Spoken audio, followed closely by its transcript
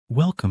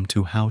Welcome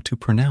to How to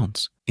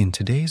Pronounce. In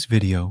today's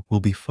video,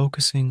 we'll be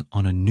focusing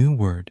on a new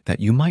word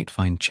that you might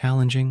find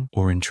challenging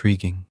or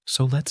intriguing.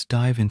 So let's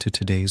dive into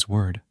today's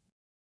word.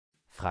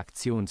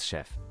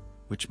 Fraktionschef.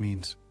 Which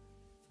means,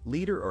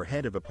 leader or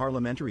head of a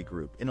parliamentary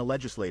group in a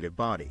legislative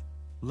body.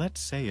 let's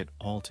say it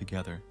all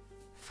together.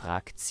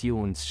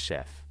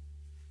 Fraktionschef.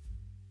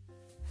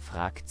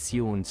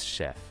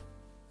 Fraktionschef.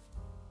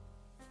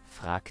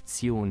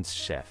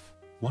 Fraktionschef.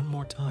 One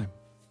more time.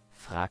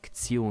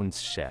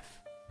 Fraktionschef.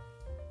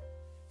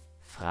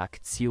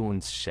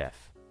 Fraktionschef.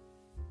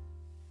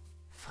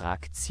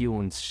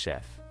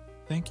 Fraktionschef.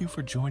 Thank you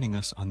for joining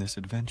us on this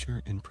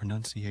adventure in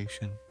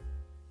pronunciation.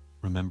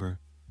 Remember,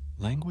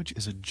 language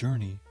is a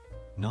journey,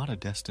 not a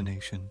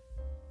destination.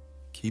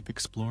 Keep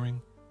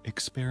exploring,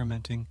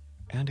 experimenting,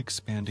 and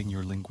expanding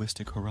your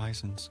linguistic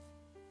horizons.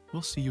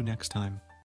 We'll see you next time.